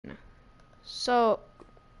So,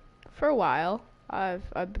 for a while, I've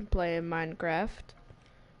been playing Minecraft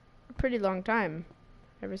a pretty long time,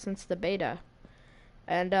 ever since the beta.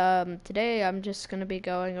 And today I'm just gonna be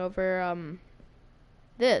going over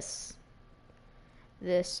this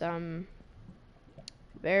this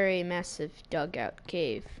very massive dugout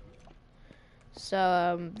cave.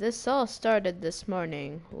 So this all started this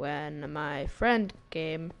morning when my friend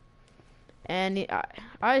came, and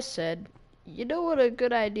I said, "You know what a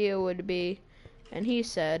good idea would be?" And he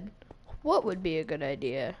said, "What would be a good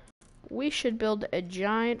idea? We should build a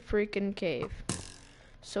giant freaking cave."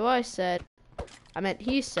 So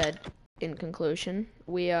he said, in conclusion,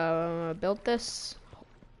 we built this.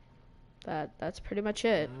 That's pretty much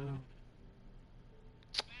it.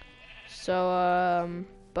 So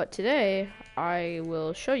but today I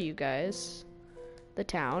will show you guys the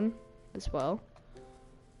town as well.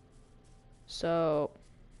 So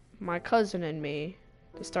my cousin and me,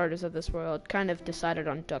 the starters of this world, kind of decided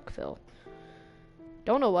on Duckville.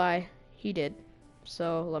 Don't know why, he did.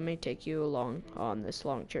 So let me take you along on this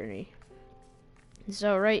long journey.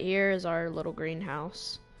 So right here is our little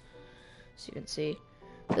greenhouse. As you can see,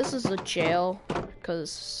 this is a jail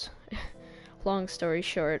because long story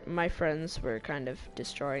short, my friends were kind of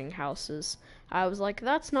destroying houses. I was like,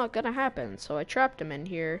 that's not gonna happen, so I trapped them in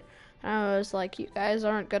here. And I was like, you guys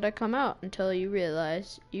aren't gonna come out until you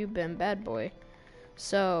realize you've been bad boy.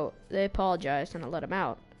 So they apologized and I let them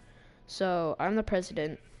out. So I'm the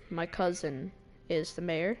president. My cousin is the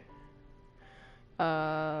mayor.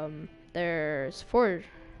 There's four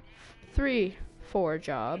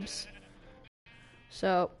jobs.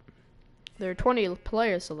 So there are 20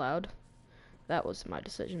 players allowed. That was my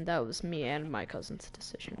decision. That was me and my cousin's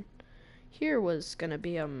decision. Here was gonna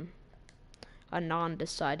be a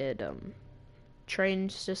non-decided train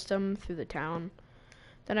system through the town.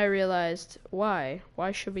 Then I realized why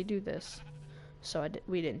should we do this? So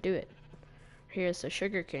we didn't do it. Here's the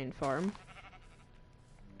sugarcane farm.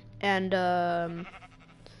 And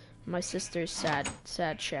my sister's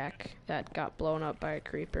sad shack that got blown up by a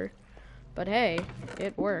creeper. But hey,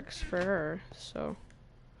 it works for her. So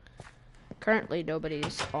currently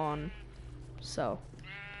nobody's on. So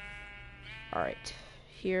alright,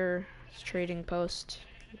 here's trading post.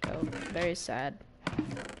 Go. Very sad.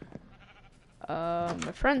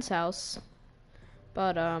 My friend's house,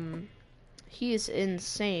 but he's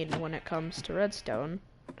insane when it comes to redstone.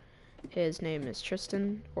 His name is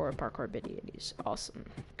Tristan, or Parkour Biddy, and he's awesome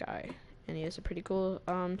guy, and he has a pretty cool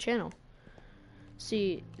channel.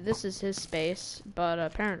 See, this is his space, but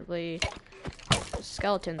apparently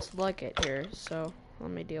skeletons like it here, so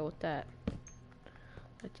let me deal with that.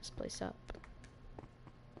 Light this place up.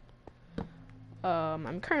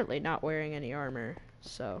 I'm currently not wearing any armor,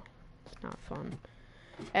 so it's not fun.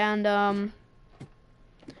 And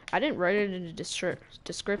I didn't write it in the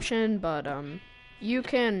description, but you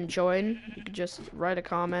can join. You can just write a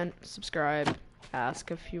comment, subscribe,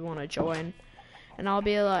 ask if you want to join, and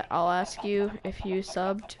I'll ask you if you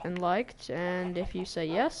subbed and liked, and if you say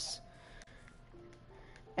yes,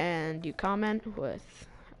 and you comment with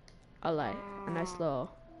a nice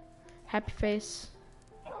little happy face,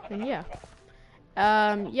 then yeah.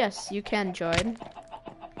 Yes, you can join.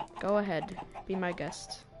 Go ahead, be my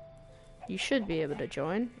guest. You should be able to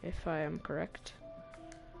join, if I am correct.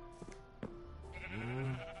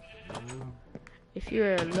 If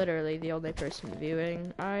you're literally the only person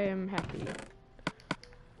viewing, I am happy.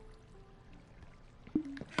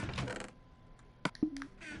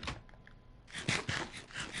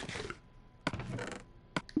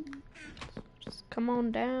 Just come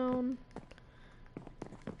on down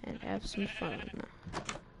and have some fun.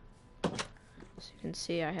 As you can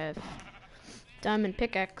see, I have diamond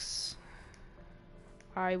pickaxe.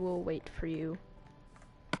 I will wait for you.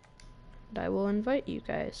 And I will invite you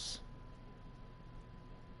guys.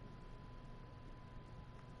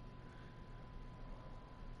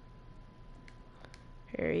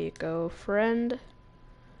 Here you go, friend.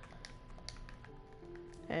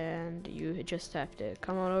 And you just have to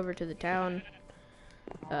come on over to the town.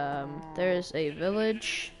 There's a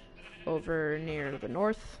village over near the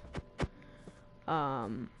north.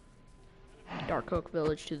 Dark Oak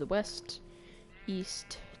Village to the west.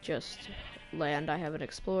 East, just land I haven't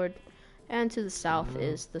explored. And to the south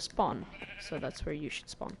is the spawn. So that's where you should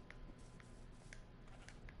spawn.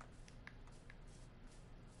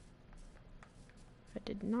 I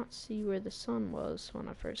did not see where the sun was when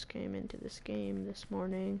I first came into this game this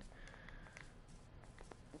morning.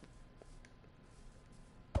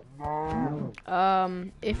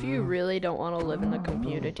 If you really don't want to live in the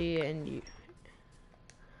community and you...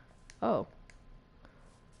 Oh.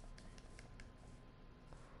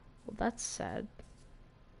 Well, that's sad.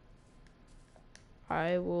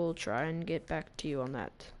 I will try and get back to you on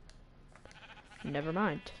that. Never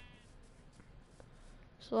mind.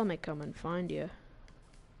 So let me come and find you.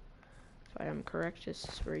 If I am correct, this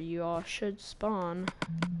is where you all should spawn.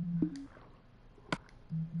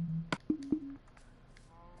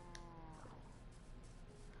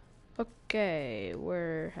 Okay,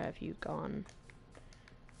 where have you gone?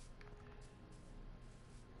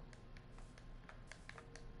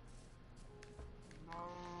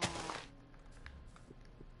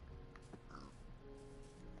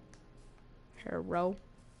 Hero.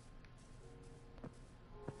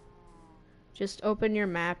 Just open your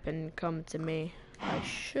map and come to me. I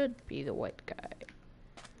should be the white guy.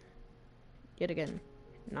 Yet again,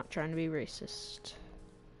 not trying to be racist.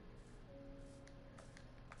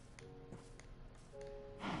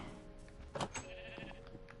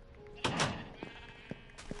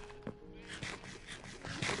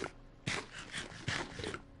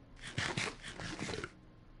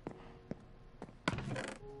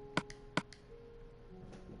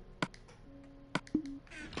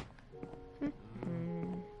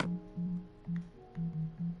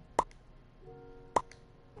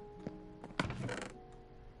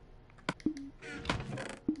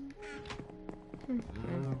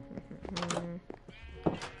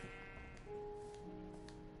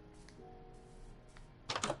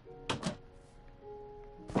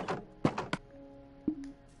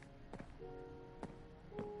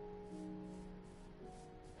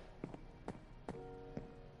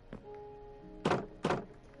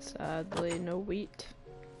 Sadly, no wheat.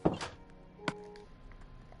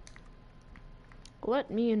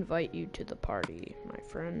 Let me invite you to the party, my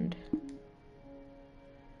friend.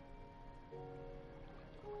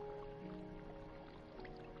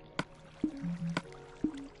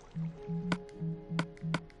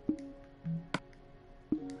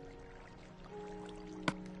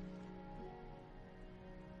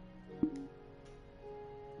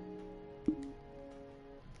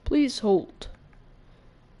 Please hold.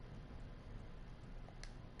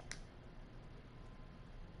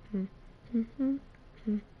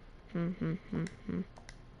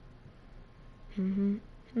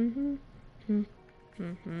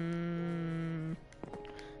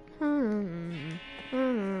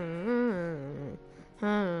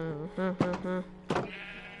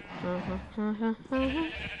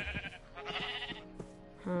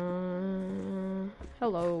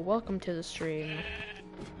 Hello, welcome to the stream.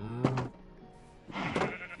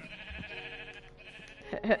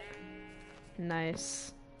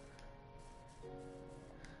 Nice.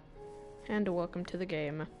 And welcome to the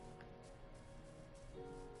game.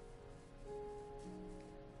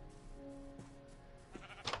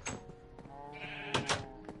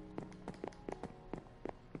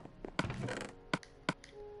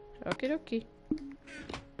 Okie dokie.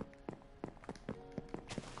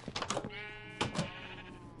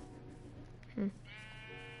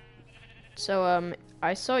 So,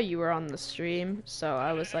 I saw you were on the stream, so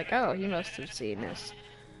I was like, oh, he must have seen this.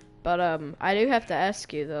 But, I do have to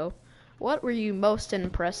ask you, though, what were you most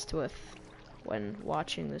impressed with when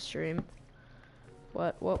watching the stream?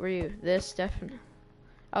 What were you? This definitely.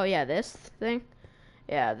 Oh, yeah, this thing?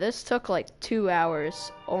 Yeah, this took like 2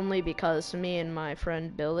 hours, only because me and my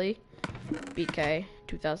friend Billy, BK,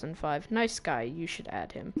 2005, nice guy, you should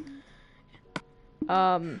add him.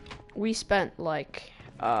 We spent like,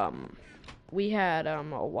 we had, a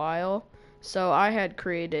while, so I had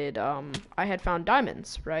created, I had found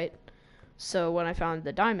diamonds, right? So when I found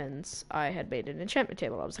the diamonds, I had made an enchantment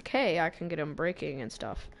table. I was like, hey, I can get them breaking and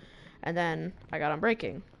stuff. And then I got them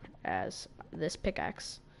breaking as this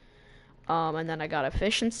pickaxe. And then I got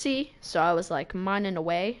efficiency, so I was like mining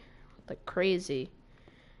away like crazy.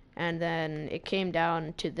 And then it came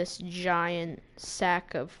down to this giant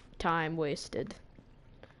sack of time wasted.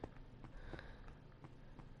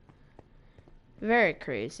 Very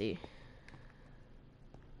crazy.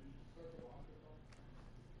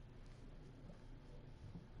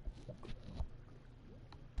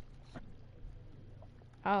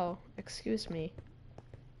 Oh, excuse me.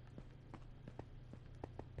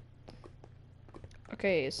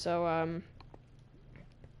 Okay, so,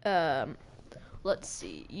 let's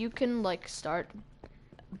see. You can, like, start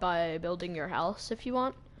by building your house if you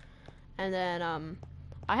want. And then,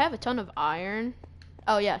 I have a ton of iron.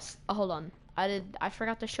 Oh, yes. Oh, hold on. I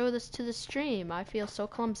forgot to show this to the stream. I feel so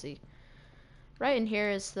clumsy. Right in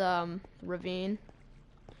here is the, ravine.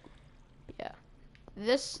 Yeah.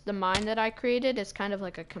 The mine that I created is kind of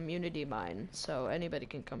like a community mine, so anybody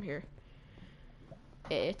can come here.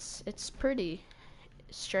 It's pretty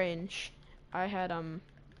strange.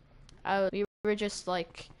 We were just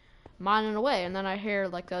like mining away, and then I hear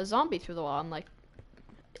like a zombie through the wall. I'm like,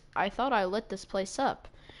 I thought I lit this place up,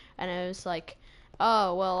 and it was like,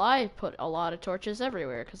 oh well, I put a lot of torches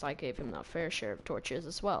everywhere because I gave him a fair share of torches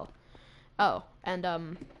as well. Oh,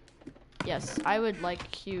 and yes, I would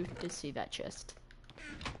like you to see that chest.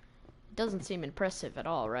 It doesn't seem impressive at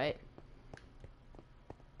all, right?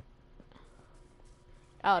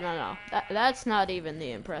 Oh no, that's not even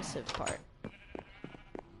the impressive part.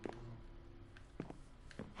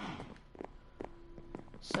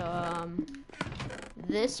 So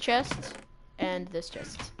this chest and this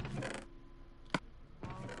chest.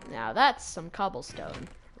 Now that's some cobblestone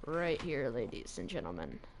right here, ladies and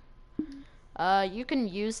gentlemen. You can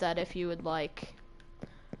use that if you would like.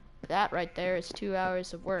 That right there is 2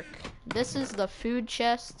 hours of work. This is the food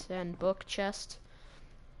chest and book chest.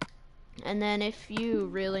 And then if you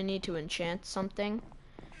really need to enchant something,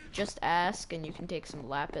 just ask and you can take some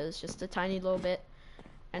lapis, just a tiny little bit.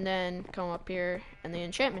 And then come up here, and the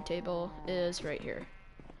enchantment table is right here.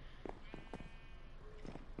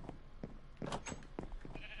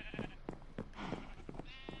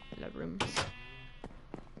 The rooms.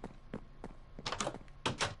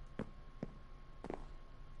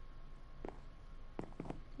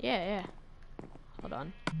 Yeah. Hold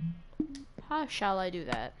on. How shall I do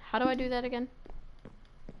that? How do I do that again?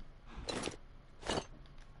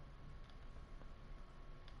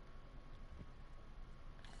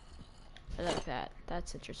 I like that.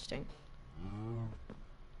 That's interesting.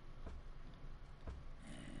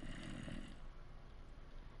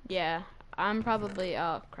 Yeah, I'm probably...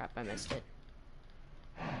 Oh, crap, I missed it.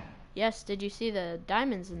 Yes, did you see the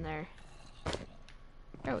diamonds in there?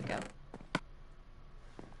 There we go.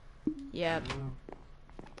 Yep.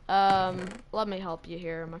 Let me help you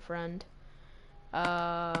here, my friend.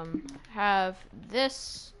 Have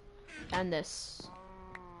this and this.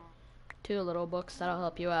 2 little books that'll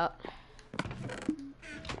help you out.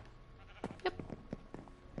 Yep.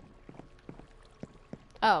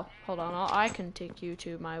 Oh, hold on. I can take you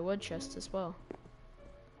to my wood chest as well.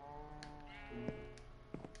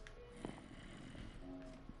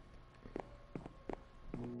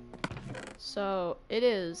 So, it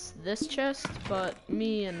is this chest, but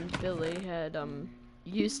me and Billy had,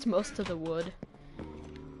 used most of the wood.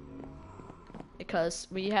 Because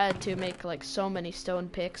we had to make, like, so many stone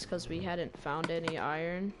picks because we hadn't found any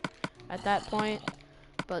iron at that point.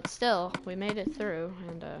 But still, we made it through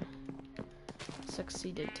and,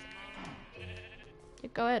 succeeded. Yeah,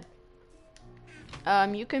 go ahead.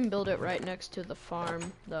 You can build it right next to the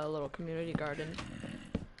farm, the little community garden.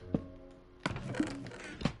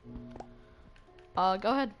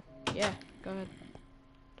 Go ahead. Yeah, go ahead.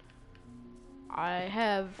 I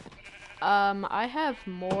have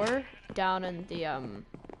more down in the,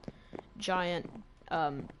 giant,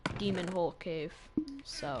 demon hole cave,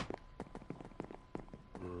 so.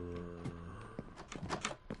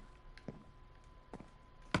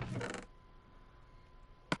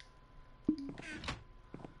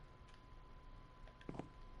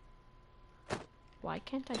 Why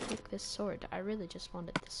can't I take this sword? I really just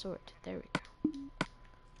wanted the sword. There we go.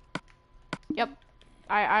 Yep.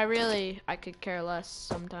 I could care less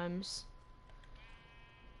sometimes.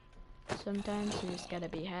 Sometimes you just gotta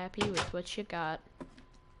be happy with what you got.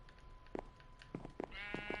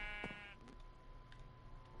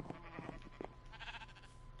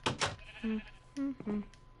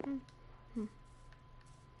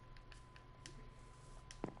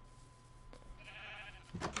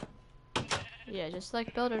 Yeah, just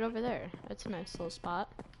like build it over there. That's a nice little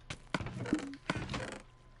spot.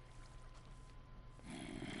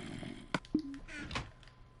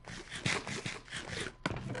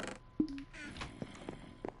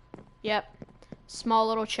 Yep. Small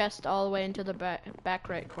little chest all the way into the back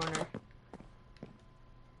right corner.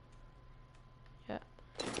 Yep.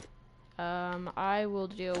 I will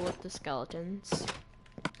deal with the skeletons.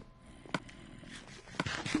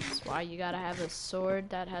 That's why you gotta have a sword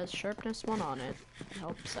that has sharpness 1 on it. It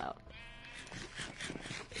helps out.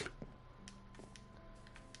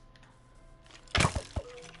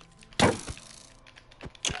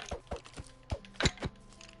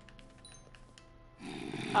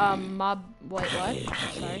 Mob, what?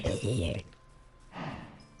 Sorry.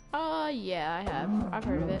 Yeah, I have. I've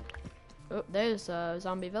heard of it. Oh, there's a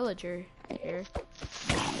zombie villager here.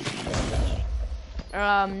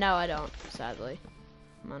 No, I don't, sadly.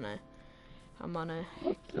 I'm gonna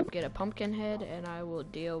get a pumpkin head, and I will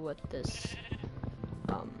deal with this,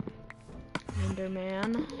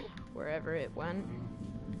 Enderman, wherever it went.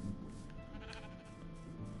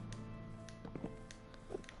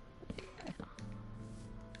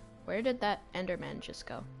 Where did that Enderman just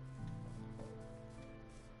go?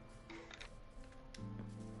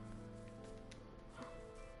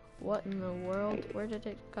 What in the world? Where did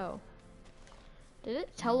it go? Did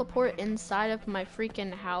it teleport inside of my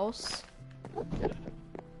freaking house?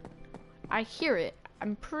 I hear it.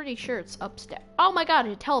 I'm pretty sure it's upstairs. Oh my god,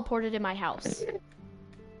 it teleported in my house.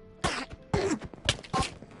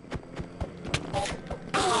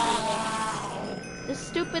 This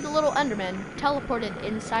stupid little Enderman teleported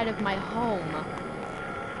inside of my home.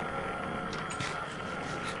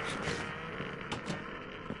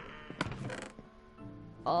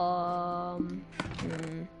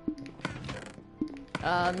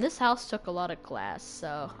 This house took a lot of glass,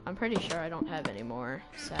 so I'm pretty sure I don't have any more,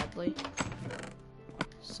 sadly.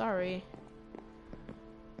 Sorry.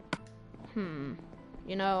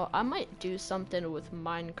 You know, I might do something with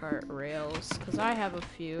minecart rails, because I have a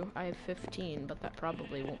few. I have 15, but that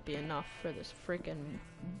probably won't be enough for this freaking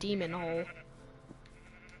demon hole.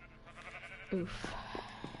 Oof.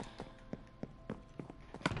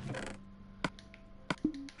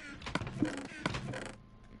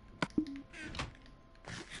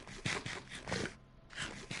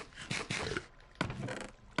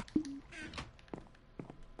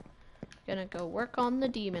 Gonna go work on the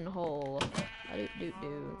demon hole.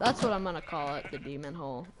 That's what I'm gonna call it, the demon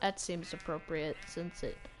hole. That seems appropriate since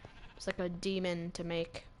it's like a demon to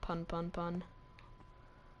make. Pun, pun, pun.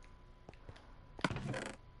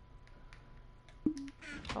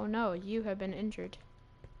 Oh no, you have been injured.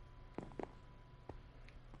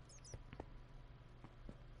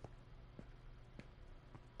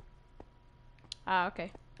 Ah,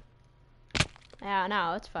 okay. Yeah,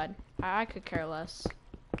 no, it's fine. I could care less.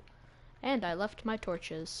 And I left my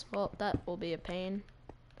torches. Well, that will be a pain.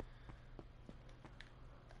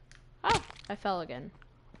 Ah, I fell again.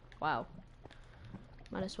 Wow.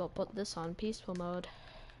 Might as well put this on peaceful mode.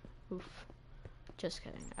 Oof. Just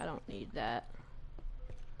kidding. I don't need that.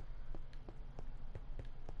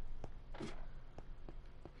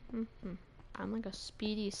 I'm like a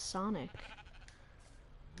speedy Sonic.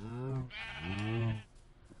 No.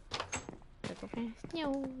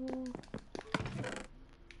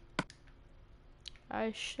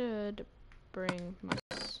 I should bring my...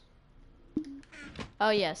 Oh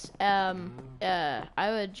yes, I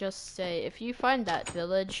would just say, if you find that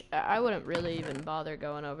village, I wouldn't really even bother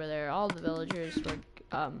going over there. All the villagers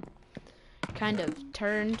were, kind of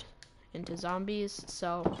turned into zombies,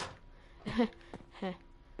 so...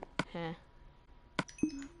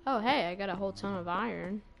 Oh hey, I got a whole ton of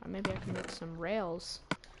iron. Maybe I can make some rails.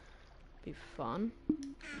 Be fun.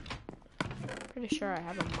 Pretty sure I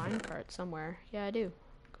have a minecart somewhere. Yeah, I do.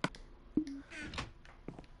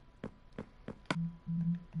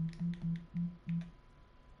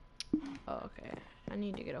 Oh, okay. I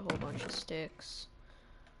need to get a whole bunch of sticks.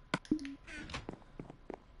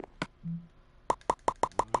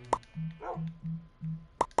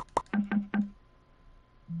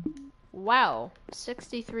 Wow,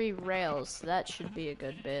 63 rails. That should be a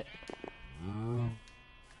good bit.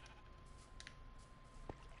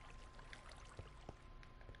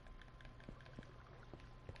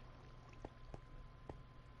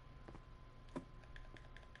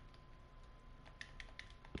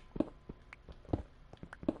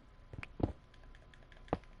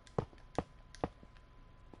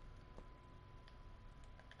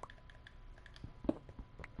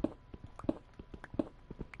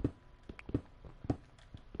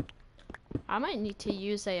 I might need to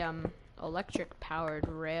use a electric powered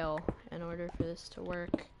rail in order for this to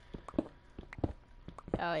work.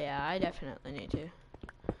 Oh yeah, I definitely need to.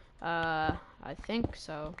 I think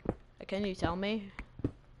so. Can you tell me?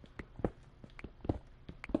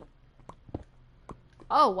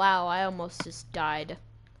 Oh wow, I almost just died.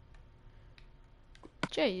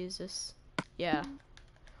 Should I use this? Yeah.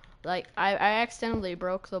 Like I accidentally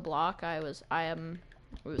broke the block I was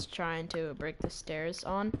trying to break the stairs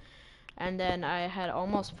on, and then I had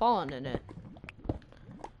almost fallen in it.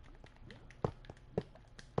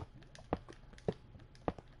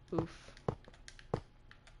 Oof.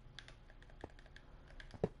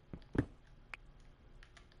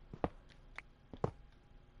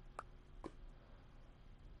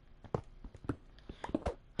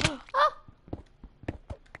 Ah!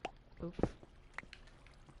 Oof.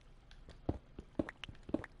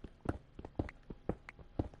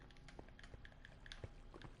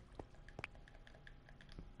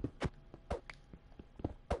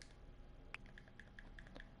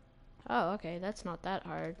 Oh, okay, that's not that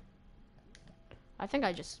hard. I think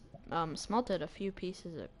I just smelted a few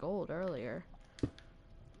pieces of gold earlier.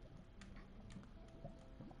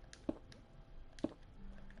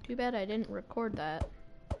 Too bad I didn't record that.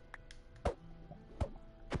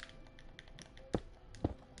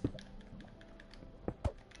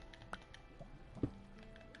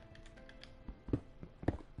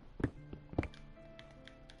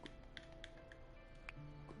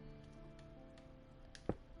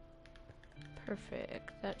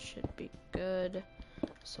 that should be good.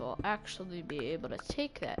 So I'll actually be able to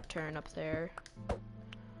take that turn up there.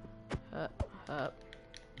 Up.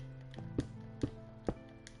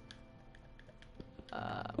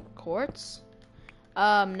 Quartz?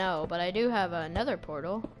 No, but I do have another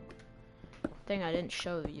portal. Thing I didn't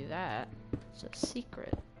show you that. It's a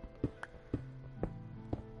secret.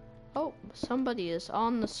 Oh, somebody is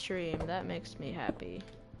on the stream. That makes me happy.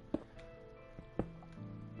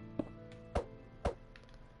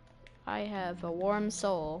 I have a warm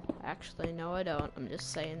soul. Actually, no I don't. I'm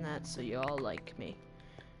just saying that so you all like me.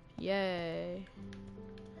 Yay.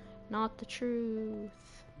 Not the truth.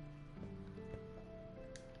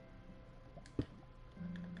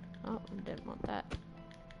 Oh, I didn't want that.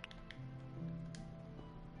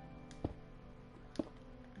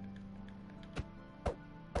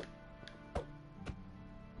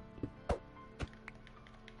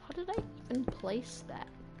 How did I even place that?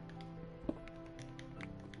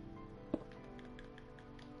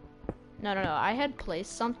 No, I had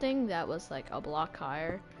placed something that was like a block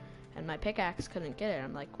higher, and my pickaxe couldn't get it.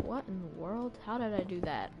 I'm like, what in the world? How did I do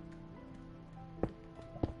that?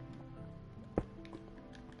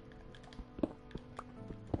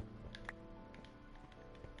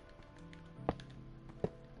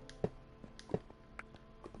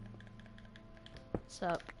 What's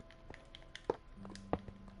up?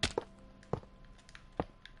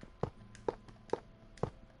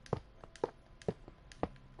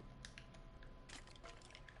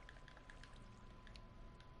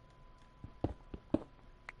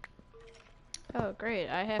 Oh great,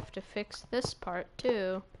 I have to fix this part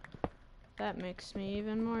too. That makes me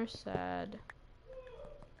even more sad.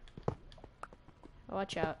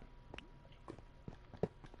 Watch out.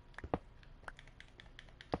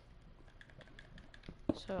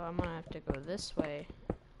 So I'm gonna have to go this way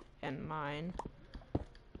and mine.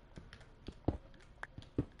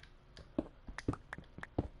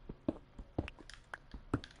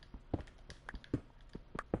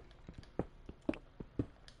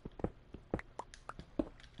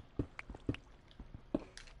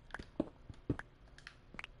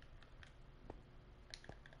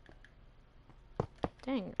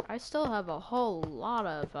 Dang, I still have a whole lot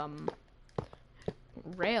of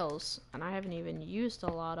rails, and I haven't even used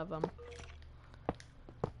a lot of them.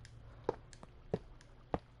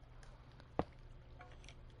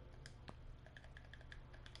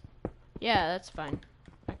 Yeah, that's fine.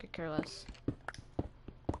 I could care less.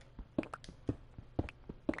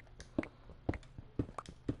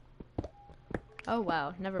 Oh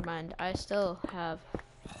wow, never mind. I still have,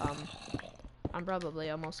 I'm probably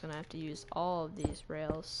almost gonna have to use all of these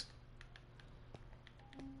rails.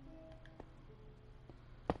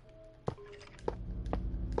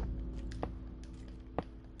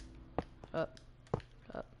 Up.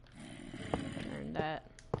 Turn that.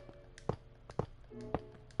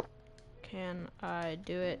 Can I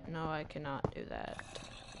do it? No, I cannot do that.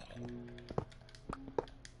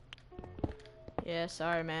 Yeah,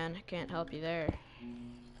 sorry man, I can't help you there.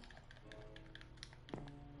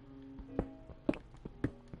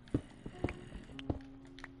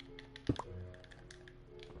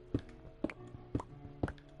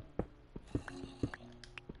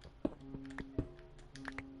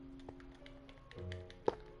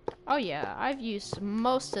 Oh yeah, I've used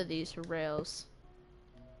most of these rails.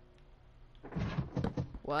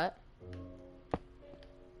 What?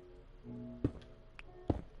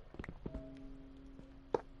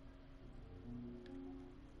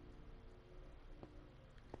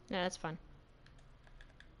 Yeah, that's fine.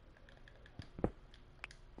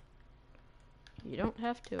 You don't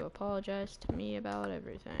have to apologize to me about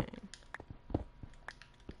everything.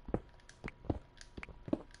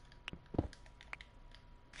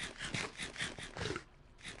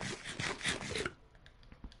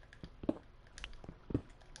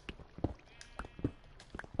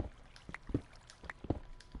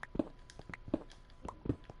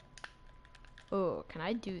 Oh, can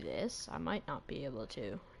I do this? I might not be able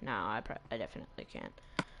to. No, I definitely can't.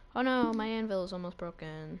 Oh no, my anvil is almost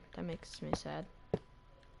broken. That makes me sad.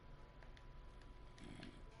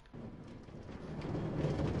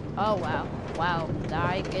 Oh wow, wow, did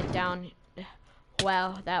I get down?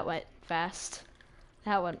 Wow, that went fast.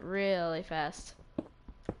 That went really fast.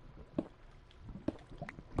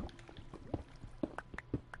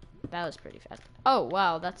 That was pretty fast. Oh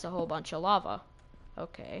wow, that's a whole bunch of lava.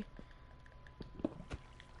 Okay.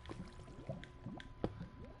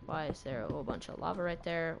 Why is there a whole bunch of lava right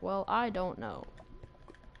there? Well, I don't know.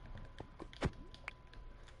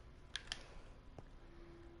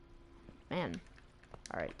 Man.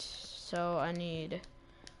 Alright, so I need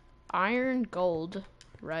iron, gold,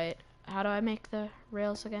 right? how do I make the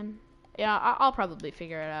rails again? Yeah, I'll probably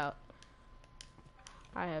figure it out.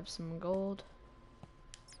 I have some gold.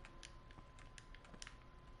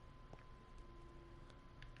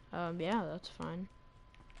 Yeah, that's fine.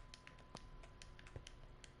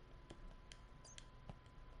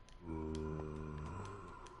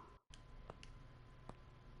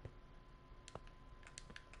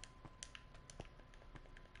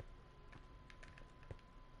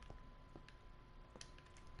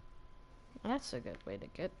 That's a good way to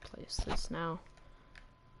get places now.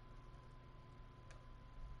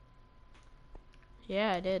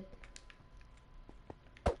 Yeah, I did.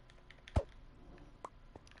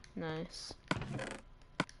 Nice.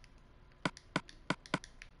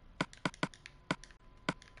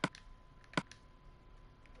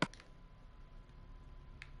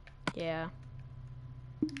 Yeah.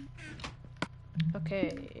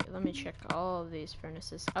 Okay, let me check all of these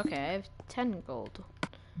furnaces. Okay, I have 10 gold.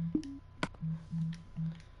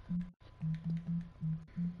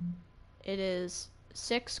 It is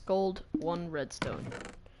 6 gold, 1 redstone.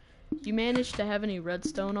 You manage to have any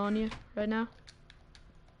redstone on you right now?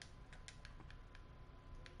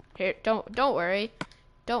 Here, don't worry.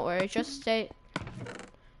 Don't worry, just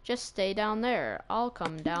stay down there. I'll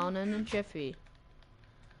come down in a jiffy.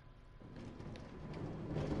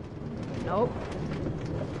 Nope.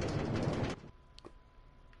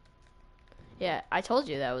 Yeah, I told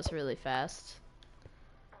you that was really fast.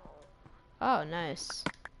 Oh, nice.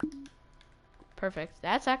 Perfect.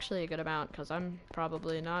 That's actually a good amount, because I'm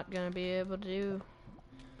probably not going to be able to do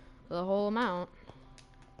the whole amount.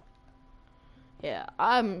 Yeah,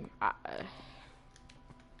 I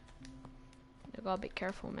gotta be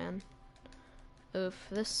careful, man. Oof,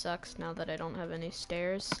 this sucks now that I don't have any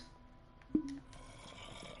stairs.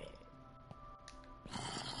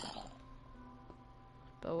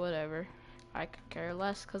 But whatever. I could care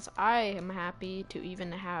less, because I am happy to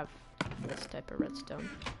even have this type of redstone.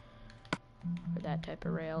 Or that type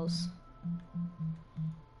of rails.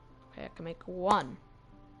 Okay, I can make 1.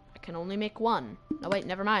 I can only make 1. No, wait,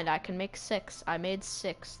 never mind. I can make 6. I made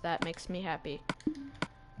 6. That makes me happy.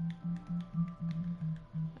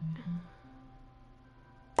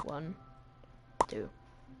 1, 2,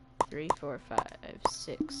 3, 4, 5,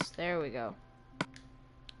 6. There we go.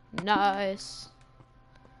 Nice.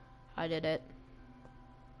 I did it.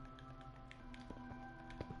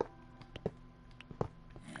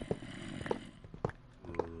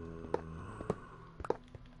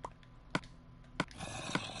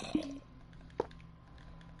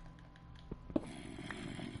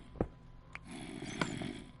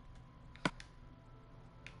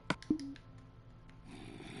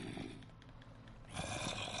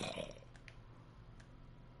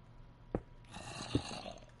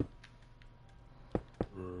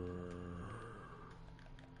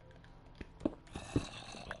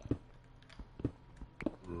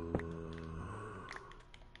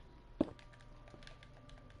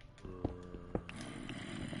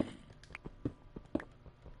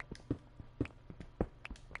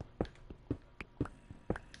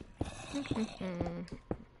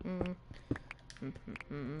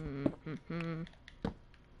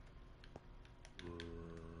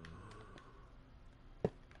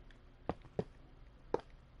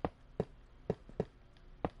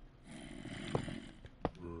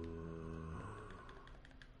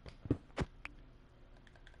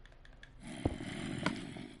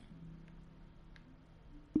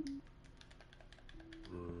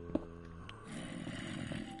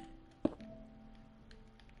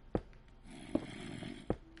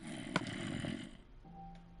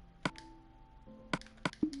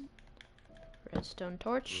 Redstone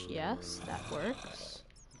torch, yes, that works.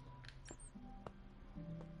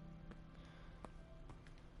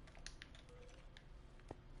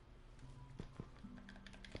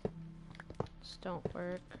 This don't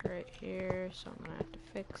work right here, so I'm gonna have to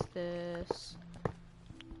fix this.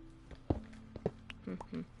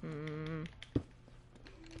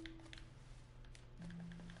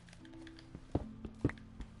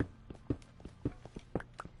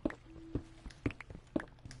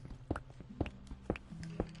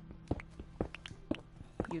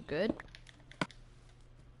 You good?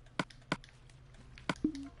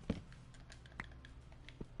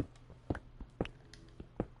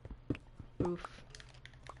 Oof.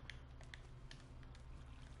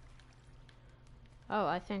 Oh,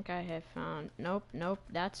 I think I have found... Nope, nope,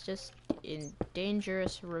 that's just in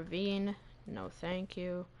dangerous ravine. No, thank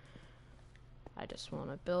you. I just want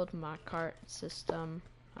to build my cart system,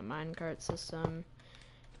 a minecart system,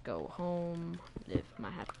 go home, live my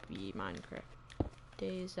happy Minecraft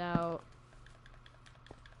days out.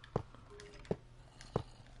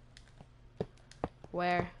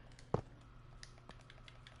 Where?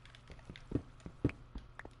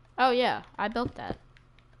 Oh yeah, I built that.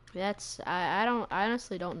 I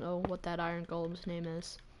honestly don't know what that iron golem's name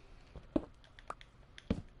is.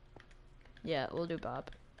 Yeah, we'll do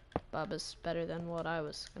Bob. Bob is better than what I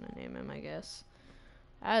was gonna name him, I guess.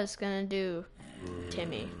 I was gonna do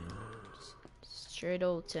Timmy. Straight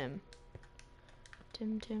old Tim.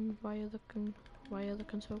 Tim, why you looking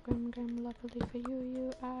so grim? Luckily for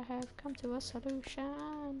you, I have come to a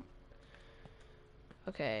solution.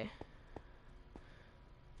 Okay.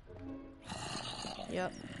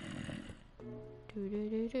 Yep.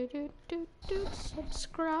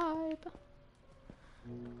 Subscribe.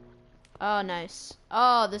 Oh, nice.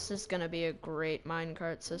 Oh, this is gonna be a great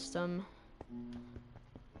minecart system.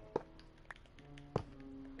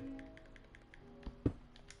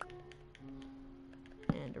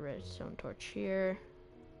 And a redstone torch here.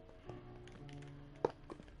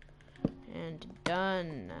 And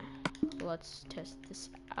done. Let's test this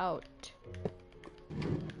out.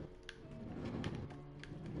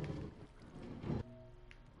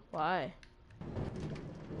 Why?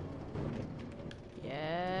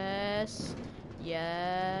 Yes.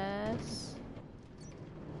 Yes.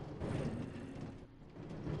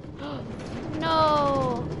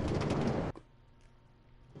 No!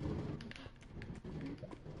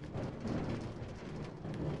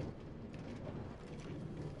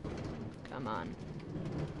 Come on.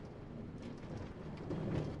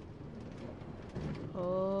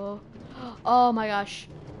 Oh. Oh my gosh.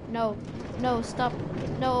 No. No, stop.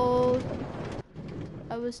 No.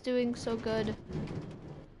 I was doing so good.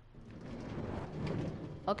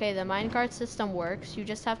 Okay, the minecart system works. You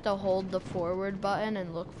just have to hold the forward button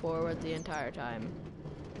and look forward the entire time.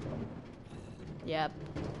 Yep.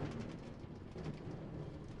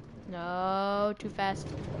 No, too fast.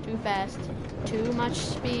 Too fast. Too much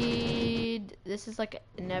speed. This is like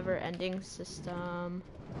a never-ending system.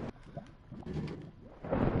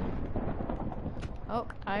 Oh,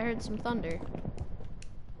 I heard some thunder.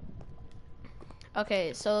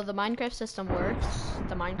 Okay, so the Minecraft system works.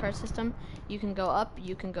 The minecart system, you can go up,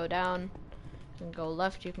 you can go down, you can go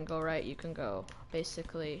left, you can go right, you can go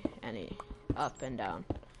basically any up and down.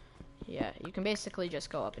 Yeah, you can basically just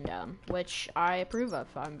go up and down, which I approve of.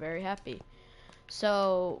 I'm very happy.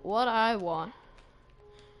 So what I want,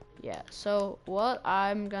 yeah, so what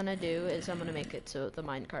I'm gonna do is I'm gonna make it so the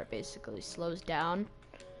minecart basically slows down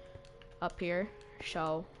up here,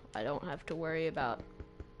 so I don't have to worry about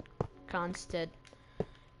constant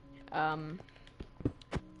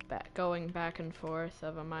going back and forth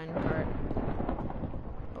of a minecart.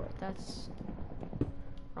 Oh, that's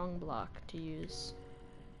wrong block to use.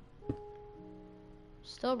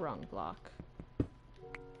 Still wrong block.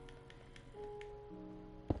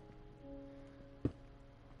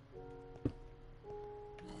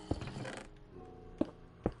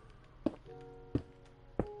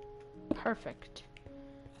 Perfect.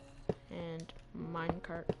 And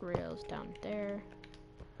minecart rails down there.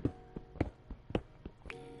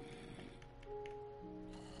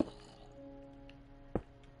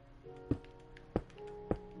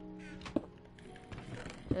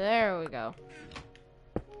 There we go.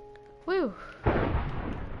 Whew.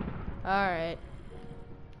 Alright.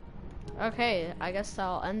 Okay, I guess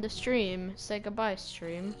I'll end the stream. Say goodbye,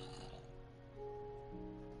 stream.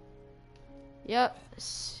 Yep.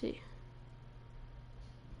 See.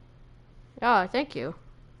 Oh, thank you.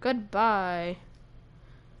 Goodbye.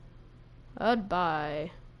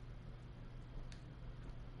 Goodbye.